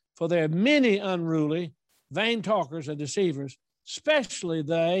again. For there are many unruly, vain talkers and deceivers, especially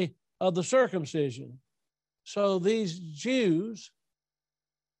they of the circumcision. So these Jews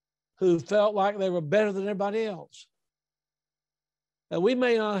who felt like they were better than everybody else. Now, we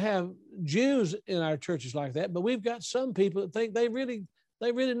may not have Jews in our churches like that, but we've got some people that think they really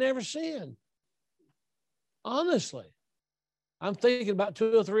never sin. Honestly, I'm thinking about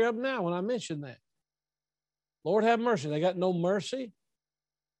 2 or 3 of them now when I mention that. Lord have mercy. They got no mercy.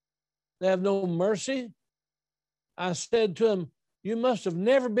 They have no mercy. I said to them, you must have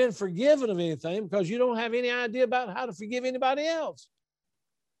never been forgiven of anything because you don't have any idea about how to forgive anybody else.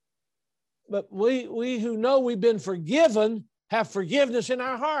 But we who know we've been forgiven have forgiveness in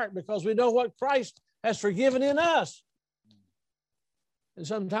our heart because we know what Christ has forgiven in us. And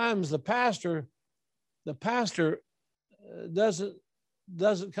sometimes the pastor doesn't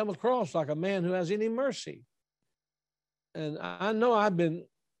come across like a man who has any mercy. And I know I've been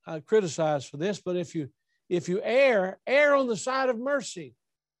criticized for this, but if you err on the side of mercy.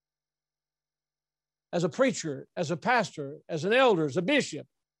 As a preacher, as a pastor, as an elder, as a bishop,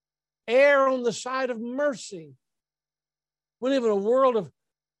 err on the side of mercy. We live in a world of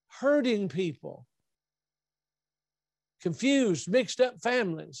hurting people, confused, mixed up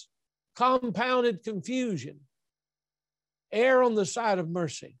families, compounded confusion. Err on the side of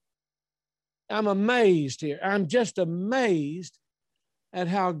mercy. I'm amazed here. I'm just amazed at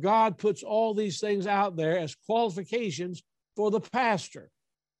how God puts all these things out there as qualifications for the pastor.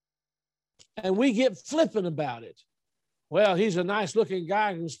 And we get flippant about it. Well, he's a nice looking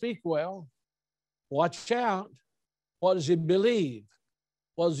guy who can speak well. Watch out. What does he believe?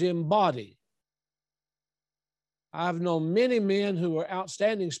 What does he embody? I've known many men who were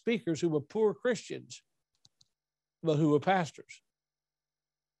outstanding speakers who were poor Christians, but who were pastors.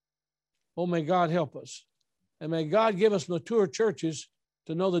 Oh, may God help us. And may God give us mature churches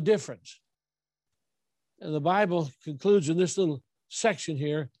to know the difference. And the Bible concludes in this little section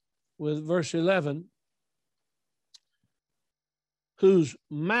here with verse 11, whose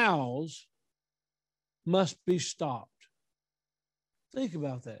mouths must be stopped. Think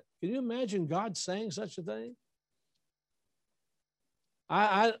about that. Can you imagine God saying such a thing?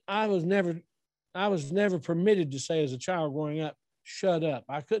 I was never permitted to say as a child growing up, shut up.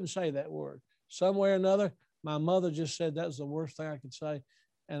 I couldn't say that word. Some way or another, my mother just said that was the worst thing I could say.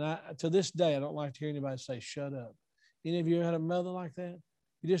 And to this day, I don't like to hear anybody say, shut up. Any of you ever had a mother like that?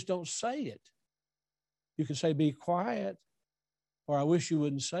 You just don't say it. You can say, be quiet, or I wish you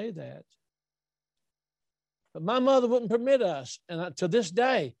wouldn't say that. But my mother wouldn't permit us. And to this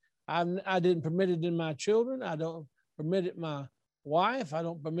day, I didn't permit it in my children. I don't permit it in my wife. I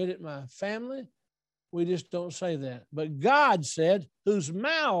don't permit it in my family. We just don't say that. But God said, whose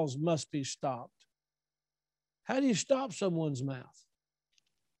mouths must be stopped. How do you stop someone's mouth?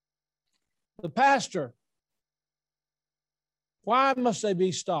 The pastor. Why must they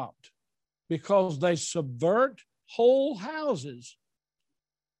be stopped? Because they subvert whole houses,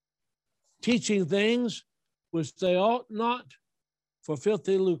 teaching things which they ought not for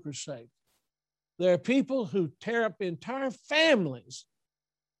filthy lucre's sake. There are people who tear up entire families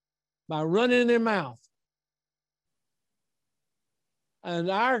by running their mouth. And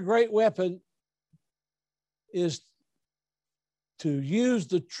our great weapon is to use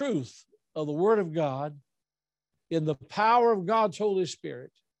the truth of the Word of God in the power of God's Holy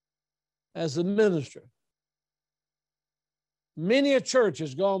Spirit as the minister. Many a church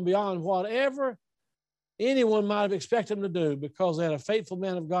has gone beyond whatever anyone might have expected them to do because they had a faithful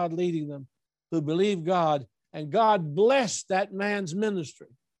man of God leading them who believed God, and God blessed that man's ministry.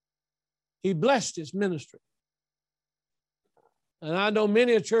 He blessed his ministry. And I know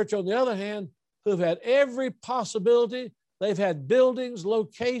many a church, on the other hand, who've had every possibility. They've had buildings,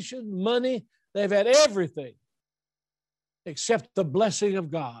 location, money. They've had everything except the blessing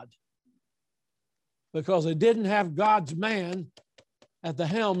of God, because they didn't have God's man at the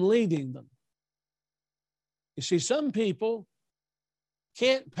helm leading them. You see, some people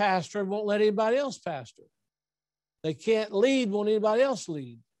can't pastor and won't let anybody else pastor. They can't lead, won't anybody else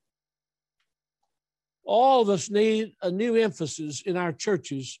lead. All of us need a new emphasis in our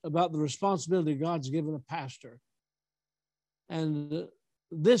churches about the responsibility God's given a pastor. And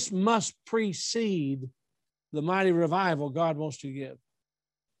this must precede the mighty revival God wants to give.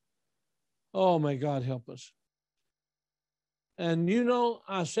 Oh, may God help us. And you know,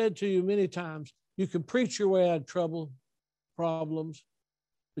 I said to you many times, you can preach your way out of trouble, problems,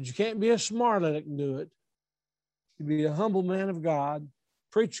 but you can't be a smart aleck and do it. You be a humble man of God,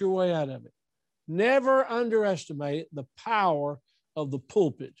 preach your way out of it. Never underestimate the power of the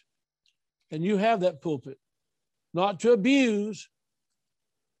pulpit. And you have that pulpit, not to abuse,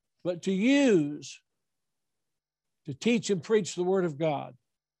 but to use to teach and preach the Word of God.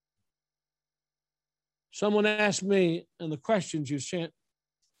 Someone asked me in the questions you sent,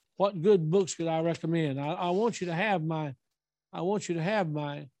 what good books could I recommend? I want you to have my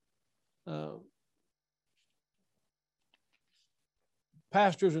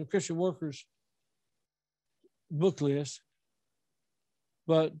pastors and Christian workers book list.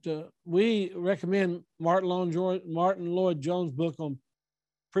 But we recommend Martin Lloyd Jones' book on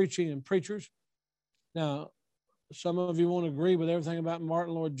preaching and preachers. Now, some of you won't agree with everything about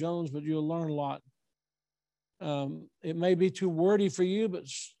Martin Lloyd Jones, but you'll learn a lot. It may be too wordy for you, but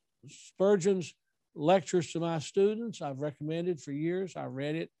Spurgeon's lectures to my students, I've recommended for years. I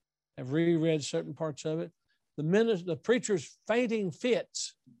read it. I've reread certain parts of it. The preacher's fainting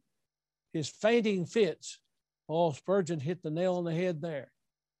fits, his fainting fits. Oh, Spurgeon hit the nail on the head there.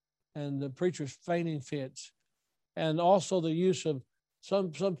 And the preacher's fainting fits. And also the use of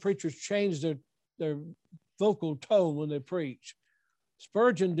some preachers change their vocal tone when they preach.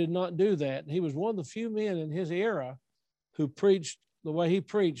 Spurgeon did not do that. He was one of the few men in his era who preached the way he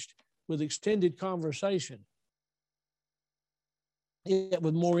preached, with extended conversation, yet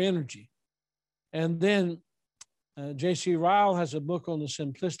with more energy. And then J.C. Ryle has a book on the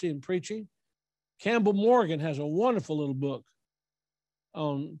simplicity in preaching. Campbell Morgan has a wonderful little book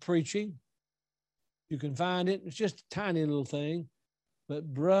on preaching. You can find it. It's just a tiny little thing,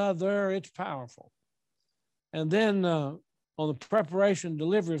 but brother, it's powerful. And then on the preparation and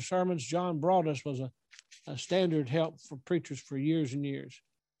delivery of sermons, John Broadus was a standard help for preachers for years and years.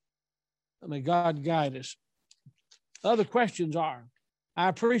 May God guide us. Other questions are, I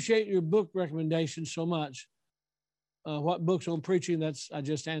appreciate your book recommendations so much. What books on preaching? I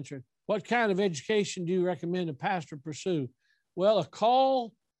just answered. What kind of education do you recommend a pastor pursue? Well, a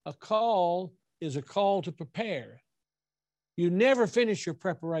call is a call to prepare. You never finish your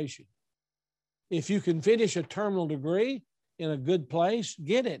preparation. If you can finish a terminal degree in a good place,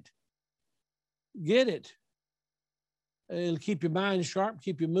 get it. Get it. It'll keep your mind sharp,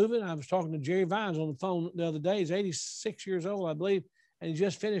 keep you moving. I was talking to Jerry Vines on the phone the other day. He's 86 years old, I believe, and he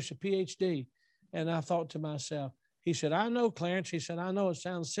just finished a PhD. And I thought to myself, he said, I know, Clarence. He said, I know it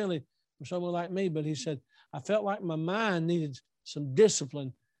sounds silly for someone like me, but he said, I felt like my mind needed some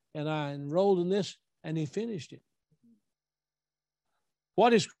discipline, and I enrolled in this, and he finished it.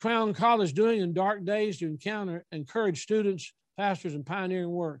 What is Crown College doing in dark days to encourage students, pastors, and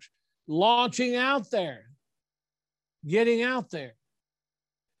pioneering works? Launching out there, getting out there.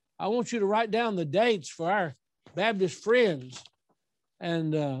 I want you to write down the dates for our Baptist friends,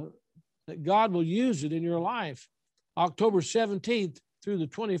 and that God will use it in your life. October 17th through the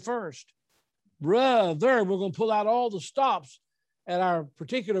 21st. Brother, we're going to pull out all the stops, and our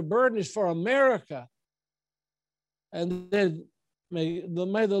particular burden is for America. And then may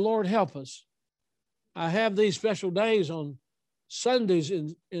the Lord help us. I have these special days on Sundays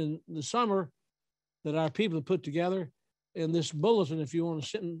in the summer that our people have put together in this bulletin. If you want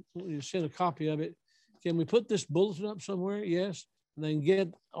to send a copy of it, can we put this bulletin up somewhere? Yes. And then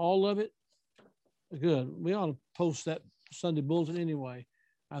get all of it. Good. We ought to post that Sunday bulletin anyway,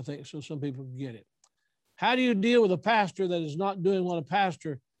 I think, so some people can get it. How do you deal with a pastor that is not doing what a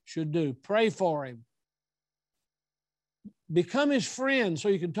pastor should do? Pray for him. Become his friend so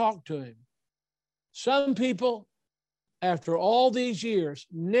you can talk to him. Some people, after all these years,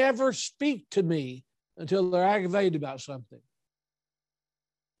 never speak to me until they're aggravated about something.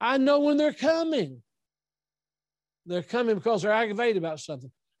 I know when they're coming. They're coming because they're aggravated about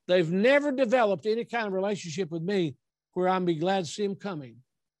something. They've never developed any kind of relationship with me where I'd be glad to see them coming.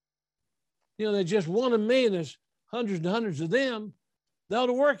 You know, they're just one of me, and there's hundreds and hundreds of them. They ought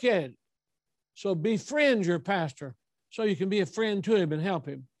to work at it. So befriend your pastor so you can be a friend to him and help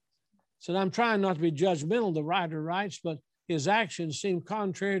him. So I'm trying not to be judgmental, the writer writes, but his actions seem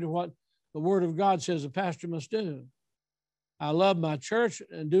contrary to what the Word of God says a pastor must do. I love my church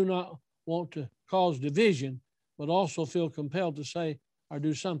and do not want to cause division, but also feel compelled to say or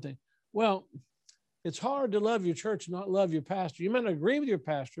do something. Well, it's hard to love your church and not love your pastor. You may not agree with your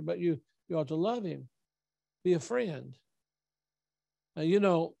pastor, but you ought to love him. Be a friend. You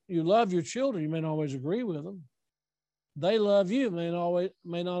know, you love your children. You may not always agree with them. They love you, may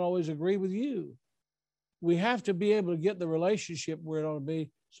not always agree with you. We have to be able to get the relationship where it ought to be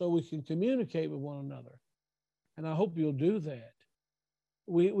so we can communicate with one another. And I hope you'll do that.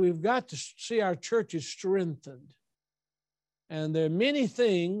 We've got to see our churches strengthened. And there are many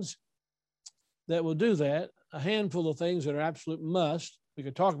things that will do that, a handful of things that are absolute must. We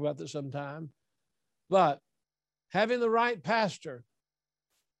could talk about this sometime. But having the right pastor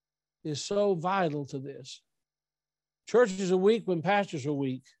is so vital to this. Churches are weak when pastors are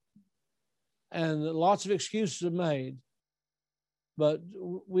weak, and lots of excuses are made. But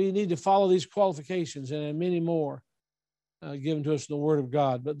we need to follow these qualifications and many more given to us in the Word of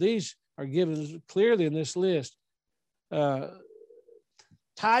God. But these are given clearly in this list.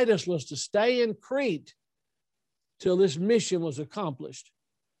 Titus was to stay in Crete till this mission was accomplished.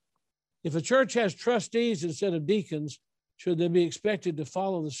 If a church has trustees instead of deacons, should they be expected to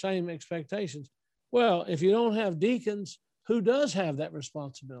follow the same expectations? Well, if you don't have deacons, who does have that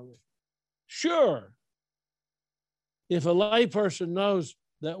responsibility? Sure. If a layperson knows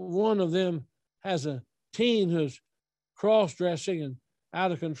that one of them has a teen who's cross-dressing and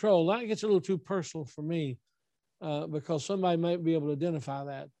out of control, that gets a little too personal for me because somebody might be able to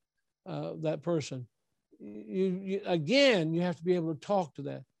identify that person. You have to be able to talk to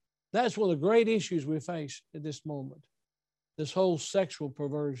that. That's one of the great issues we face at this moment. This whole sexual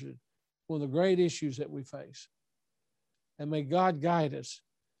perversion, one of the great issues that we face. And may God guide us.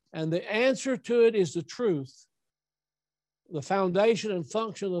 And the answer to it is the truth, the foundation and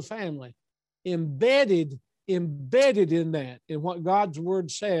function of the family. Embedded in that, in what God's Word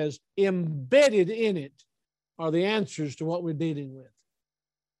says, embedded in it are the answers to what we're dealing with.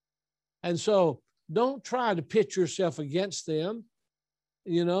 And so don't try to pit yourself against them.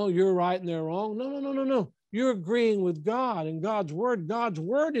 You know, you're right and they're wrong. No. You're agreeing with God and God's Word. God's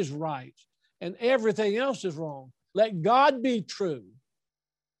Word is right and everything else is wrong. Let God be true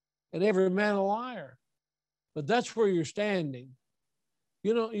and every man a liar. But that's where you're standing.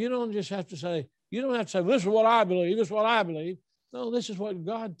 You don't just have to say, you don't have to say, this is what I believe, this is what I believe. No, this is what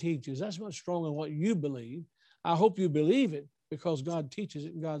God teaches. That's much stronger than what you believe. I hope you believe it because God teaches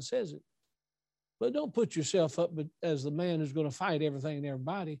it and God says it. But don't put yourself up as the man who's going to fight everything and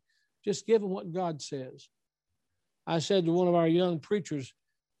everybody. Just give them what God says. I said to one of our young preachers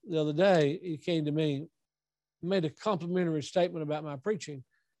the other day, he came to me, made a complimentary statement about my preaching.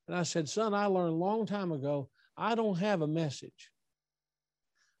 And I said, son, I learned a long time ago, I don't have a message.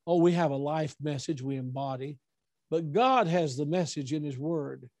 Oh, we have a life message we embody, but God has the message in His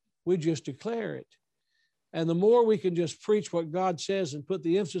Word. We just declare it. And the more we can just preach what God says and put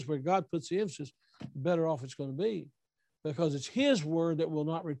the emphasis where God puts the emphasis, the better off it's going to be, because it's His Word that will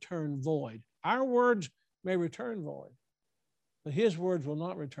not return void. Our words may return void, but His words will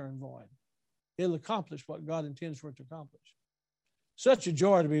not return void. It'll accomplish what God intends for it to accomplish. Such a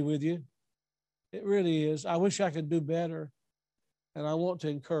joy to be with you. It really is. I wish I could do better, and I want to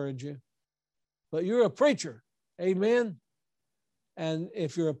encourage you. But you're a preacher, amen? And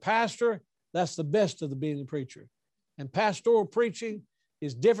if you're a pastor, that's the best of the being a preacher. And pastoral preaching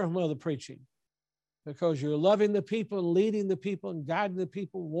is different from other preaching because you're loving the people and leading the people and guiding the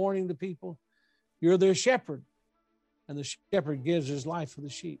people, warning the people. You're their shepherd, and the shepherd gives his life for the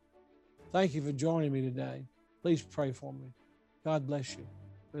sheep. Thank you for joining me today. Please pray for me. God bless you.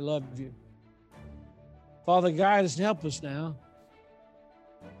 We love you. Father, guide us and help us now.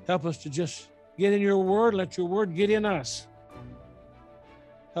 Help us to just get in your word. Let your word get in us.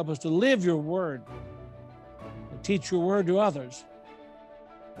 Help us to live your word and teach your word to others.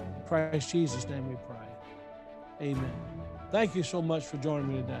 In Christ Jesus' name we pray. Amen. Thank you so much for joining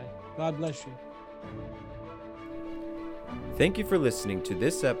me today. God bless you. Thank you for listening to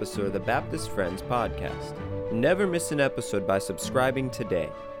this episode of the Baptist Friends Podcast. Never miss an episode by subscribing today,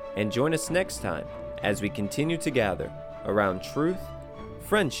 and join us next time as we continue to gather around truth,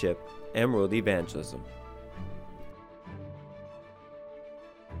 friendship, and world evangelism.